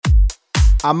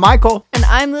I'm Michael. And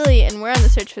I'm Lily, and we're on the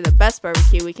search for the best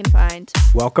barbecue we can find.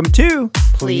 Welcome to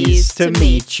Pleased to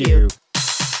Meet You.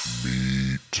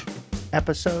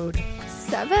 Episode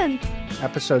 7.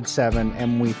 Episode 7,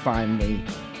 and we finally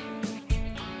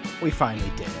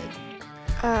did it.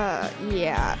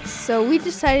 Yeah. So we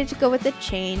decided to go with a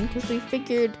chain because we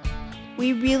figured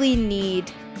we really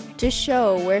need to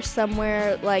show we're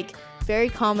somewhere, like, very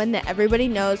common that everybody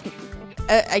knows,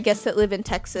 I guess, that live in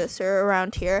Texas or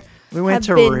around here. We went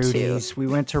to Rudy's.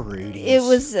 It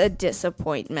was a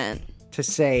disappointment, to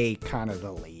say kind of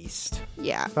the least.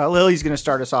 Yeah. But Lily's going to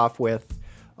start us off with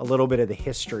a little bit of the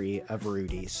history of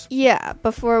Rudy's. Yeah,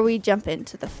 before we jump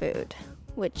into the food,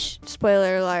 which,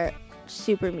 spoiler alert,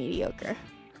 super mediocre.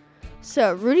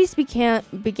 So, Rudy's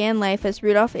began life as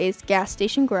Rudolph A's gas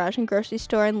station, garage, and grocery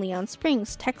store in Leon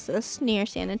Springs, Texas, near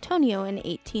San Antonio in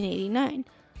 1889.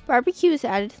 Barbecue was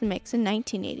added to the mix in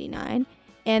 1989,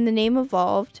 and the name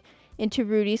evolved into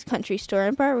Rudy's Country Store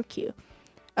and Barbecue.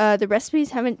 The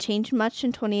recipes haven't changed much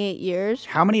in 28 years.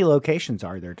 How many locations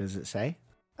are there, does it say?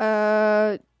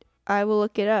 I will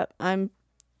look it up.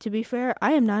 To be fair,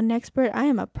 I am not an expert. I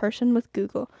am a person with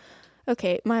Google.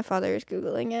 Okay, my father is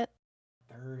Googling it.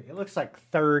 It looks like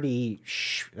 30.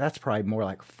 That's probably more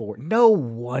like 4. No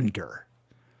wonder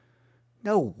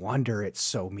it's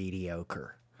so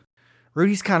mediocre.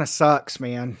 Rudy's kind of sucks,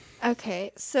 man.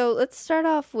 Okay, so let's start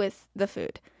off with the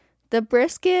food. The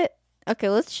brisket. Okay,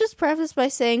 let's just preface by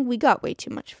saying we got way too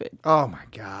much food. Oh my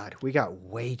God, we got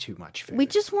way too much food. We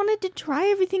just wanted to try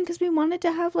everything because we wanted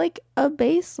to have, like, a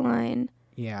baseline.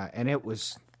 Yeah, and it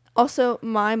was... Also,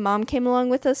 my mom came along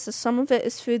with us, so some of it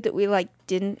is food that we, like,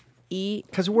 didn't eat.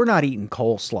 Because we're not eating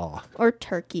coleslaw. Or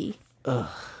turkey. Ugh.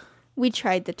 We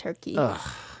tried the turkey. Ugh.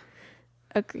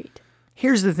 Agreed.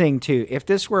 Here's the thing, too. If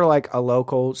this were like a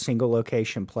local single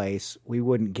location place, we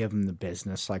wouldn't give them the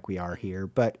business like we are here.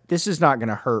 But this is not going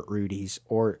to hurt Rudy's,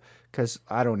 or because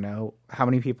I don't know how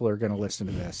many people are going to listen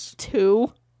to this.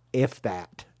 2. If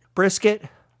that. Brisket,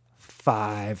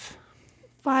 5.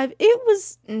 5. It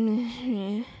was...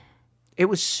 It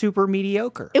was super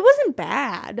mediocre. It wasn't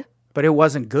bad. But it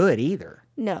wasn't good either.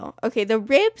 No. Okay, the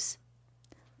ribs...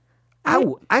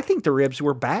 I think the ribs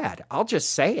were bad. I'll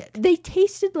just say it. They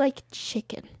tasted like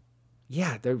chicken.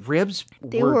 Yeah, the ribs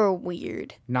They were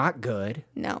weird. Not good.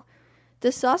 No.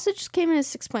 The sausage came in at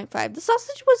 6.5. The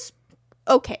sausage was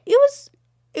okay. It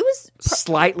was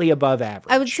slightly above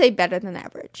average. I would say better than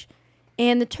average.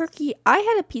 And the turkey, I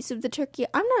had a piece of the turkey.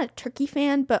 I'm not a turkey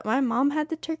fan, but my mom had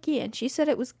the turkey and she said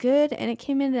it was good and it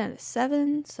came in at a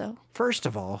 7, so. First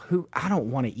of all, I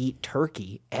don't want to eat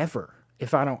turkey ever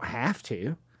if I don't have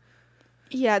to.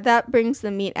 Yeah, that brings the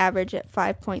meat average at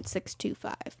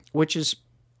 5.625. Which is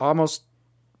almost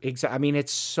I mean,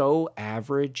 it's so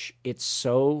average. It's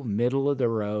so middle of the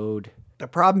road. The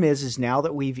problem is now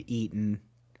that we've eaten,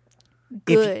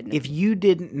 good. If you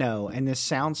didn't know, and this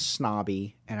sounds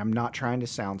snobby, and I'm not trying to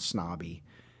sound snobby,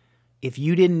 if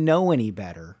you didn't know any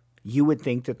better, you would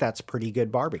think that that's pretty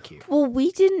good barbecue. Well,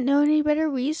 we didn't know any better.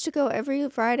 We used to go every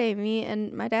Friday, me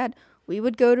and my dad. We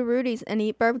would go to Rudy's and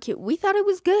eat barbecue. We thought it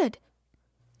was good.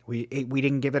 We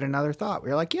didn't give it another thought. We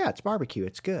were like, yeah, it's barbecue.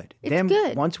 It's good. It's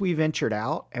good. Once we ventured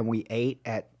out and we ate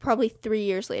at... Probably 3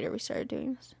 years later, we started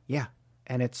doing this. Yeah.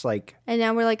 And it's like... And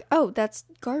now we're like, oh, that's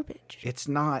garbage. It's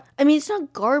not... I mean, it's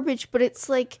not garbage, but it's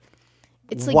like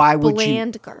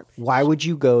bland garbage. Why would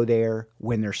you go there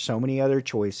when there's so many other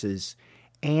choices?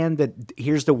 And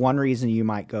here's the one reason you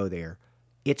might go there.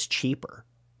 It's cheaper.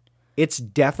 It's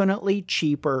definitely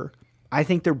cheaper. I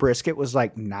think their brisket was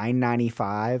like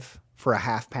 $9.95 for a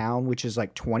half pound, which is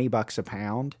like $20 a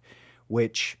pound,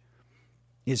 which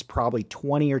is probably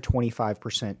 20 or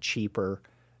 25% cheaper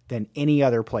than any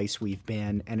other place we've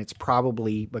been. And it's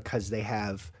probably because they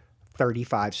have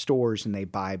 35 stores and they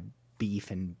buy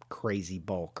beef in crazy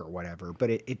bulk or whatever.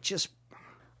 But it just...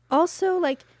 Also,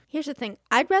 like, here's the thing.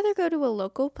 I'd rather go to a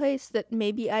local place that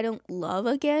maybe I don't love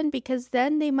again, because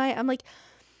then I'm like...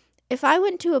 If I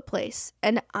went to a place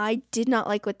and I did not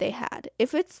like what they had,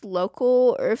 if it's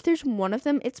local or if there's one of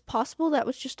them, it's possible that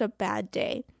was just a bad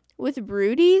day. With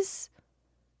Rudy's,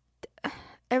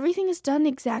 everything is done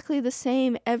exactly the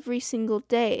same every single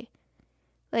day.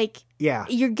 Like, yeah,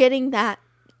 you're getting that.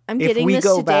 I'm getting this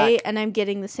today, and I'm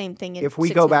getting the same thing in 6 months. If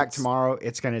we go back tomorrow,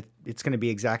 it's gonna be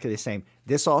exactly the same.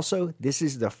 This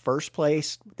is the first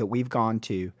place that we've gone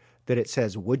to that it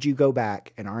says, would you go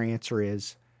back? And our answer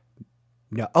is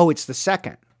no. Oh, it's the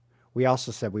second. We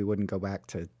also said we wouldn't go back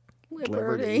to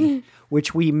Liberty,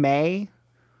 which we may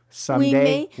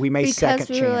someday. We may second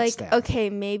we were chance like, that. okay,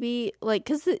 maybe, like,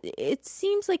 because it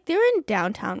seems like they're in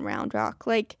downtown Round Rock.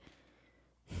 Like,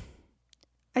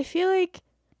 I feel like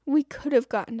We could have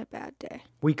gotten a bad day.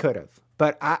 We could have.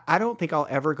 But I don't think I'll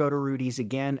ever go to Rudy's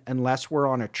again unless we're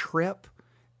on a trip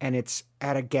and it's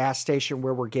at a gas station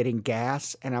where we're getting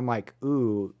gas. And I'm like,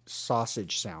 ooh,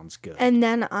 sausage sounds good. And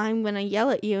then I'm going to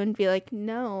yell at you and be like,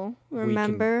 no,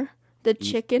 remember the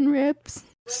chicken ribs?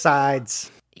 Sides.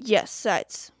 Yes,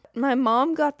 sides. My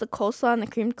mom got the coleslaw and the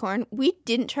creamed corn. We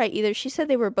didn't try either. She said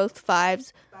they were both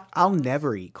 5s. I'll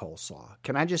never eat coleslaw.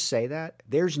 Can I just say that?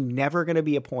 There's never going to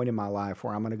be a point in my life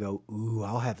where I'm going to go, ooh,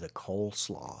 I'll have the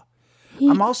coleslaw.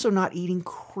 I'm also not eating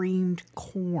creamed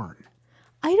corn.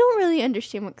 I don't really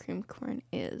understand what creamed corn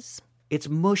is. It's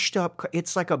mushed up.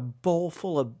 It's like a bowl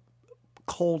full of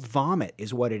cold vomit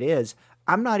is what it is.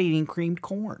 I'm not eating creamed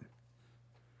corn.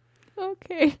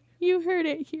 Okay, you heard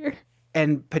it here.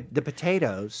 And the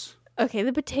potatoes. Okay,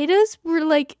 the potatoes were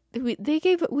like, we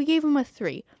gave them a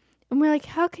 3. And we're like,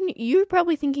 how can you, you're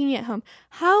probably thinking at home,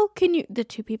 how can you, the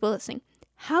 2 people listening,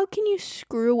 how can you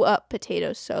screw up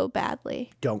potatoes so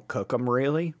badly? Don't cook them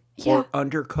really. Yeah. Or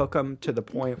undercook them to the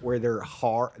point where they're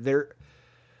hard.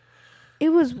 It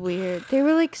was weird. They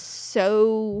were like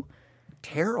so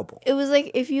terrible. It was like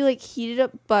if you like heated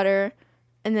up butter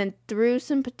and then threw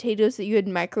some potatoes that you had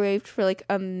microwaved for like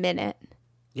a minute.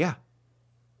 Yeah.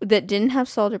 That didn't have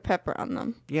salt or pepper on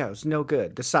them. Yeah, it was no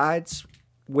good. The sides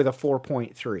with a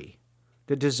 4.3.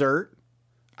 The dessert,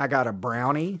 I got a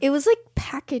brownie. It was like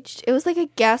packaged. It was like a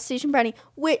gas station brownie,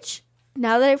 which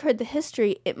now that I've heard the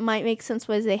history, it might make sense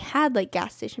why they had like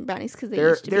gas station brownies because they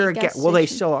used to be a gas station. Well, they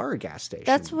still are a gas station.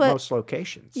 That's what most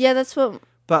locations. Yeah, that's what.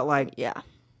 But like, yeah,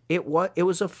 it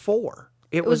was a 4.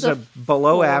 It was a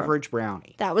below 4. average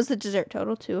brownie. That was the dessert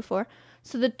total, 2 of 4.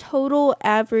 So the total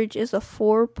average is a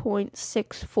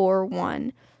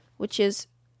 4.641, which is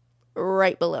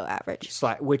right below average.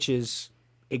 Which is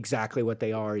exactly what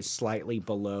they are, is slightly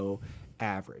below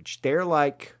average. They're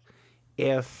like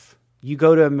if you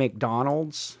go to a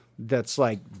McDonald's that's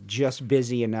like just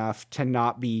busy enough to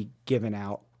not be giving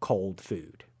out cold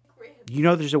food. You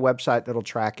know there's a website that'll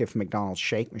track if McDonald's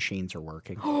shake machines are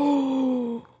working.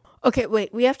 Okay,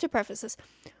 wait, we have to preface this.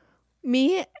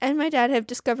 Me and my dad have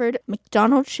discovered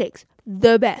McDonald's shakes,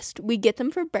 the best. We get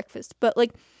them for breakfast, but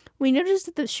like we noticed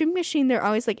that the shake machine, they're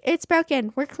always like, it's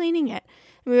broken, we're cleaning it.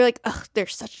 And we were like, ugh, they're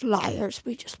such liars.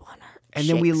 We just want our And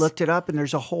shakes. then we looked it up, and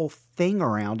there's a whole thing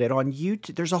around it on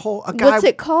YouTube. There's a guy. What's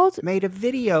it called? Made a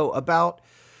video about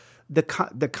the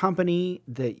company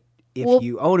that if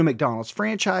you own a McDonald's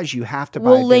franchise, you have to buy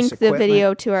We'll link this the equipment.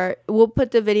 video to we'll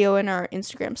put the video in our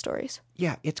Instagram stories.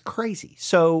 Yeah, it's crazy.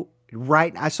 So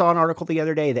I saw an article the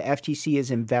other day. The FTC is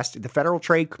the Federal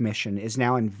Trade Commission is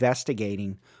now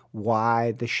investigating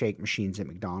why the shake machines at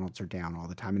McDonald's are down all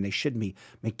the time, and they shouldn't be.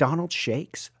 McDonald's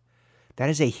shakes, that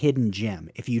is a hidden gem.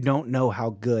 If you don't know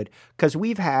how good, because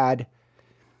we've had,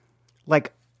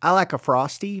 like, I like a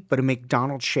Frosty, but a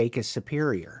McDonald's shake is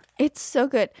superior. It's so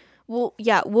good. We'll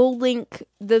link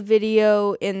the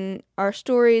video in our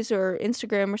stories or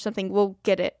Instagram or something. We'll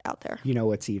get it out there. You know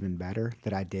what's even better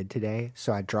that I did today?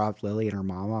 So I dropped Lily and her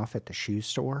mom off at the shoe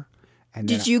store. And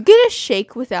Did you get a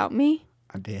shake without me?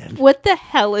 I did. What the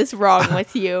hell is wrong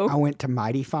with you? I went to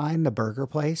Mighty Fine, the burger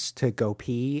place, to go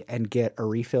pee and get a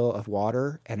refill of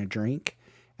water and a drink.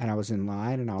 And I was in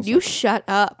line, and I was Shut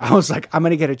up. I was like, I'm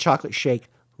going to get a chocolate shake.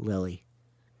 Lily,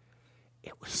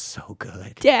 it was so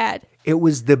good. Dad. It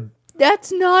was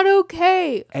That's not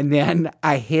okay. And then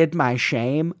I hid my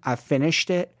shame. I finished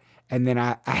it. And then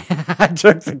I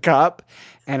took the cup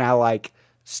and I like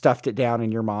stuffed it down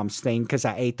in your mom's thing because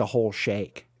I ate the whole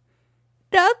shake.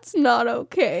 That's not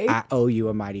okay. I owe you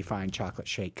a Mighty Fine chocolate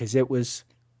shake because it was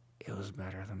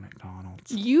better than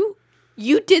McDonald's. You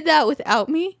did that without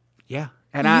me? Yeah.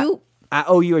 And I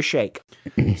owe you a shake.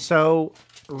 So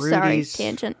Rudy's. Sorry,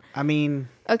 tangent. I mean,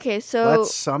 okay, so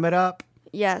let's sum it up.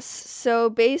 Yes. So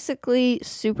basically,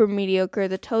 super mediocre.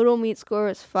 The total meat score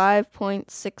was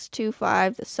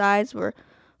 5.625. The sides were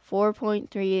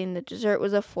 4.3, and the dessert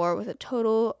was a 4 with a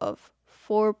total of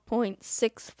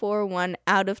 4.641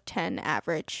 out of 10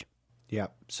 average.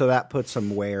 Yep. So that puts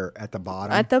them where at the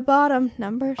bottom? At the bottom,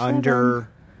 number 7. Under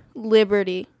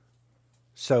Liberty.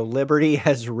 So Liberty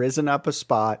has risen up a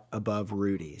spot above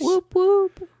Rudy's. Whoop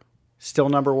whoop. Still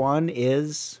number 1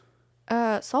 is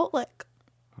Salt Lick.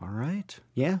 All right.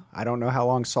 Yeah, I don't know how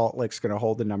long Salt Lick's going to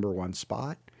hold the number 1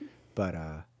 spot, but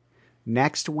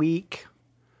next week,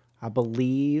 I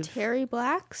believe Terry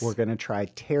Blacks. we're going to try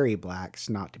Terry Blacks,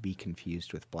 not to be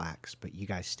confused with Blacks, but you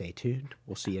guys stay tuned.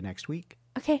 We'll see you next week.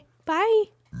 Okay, bye.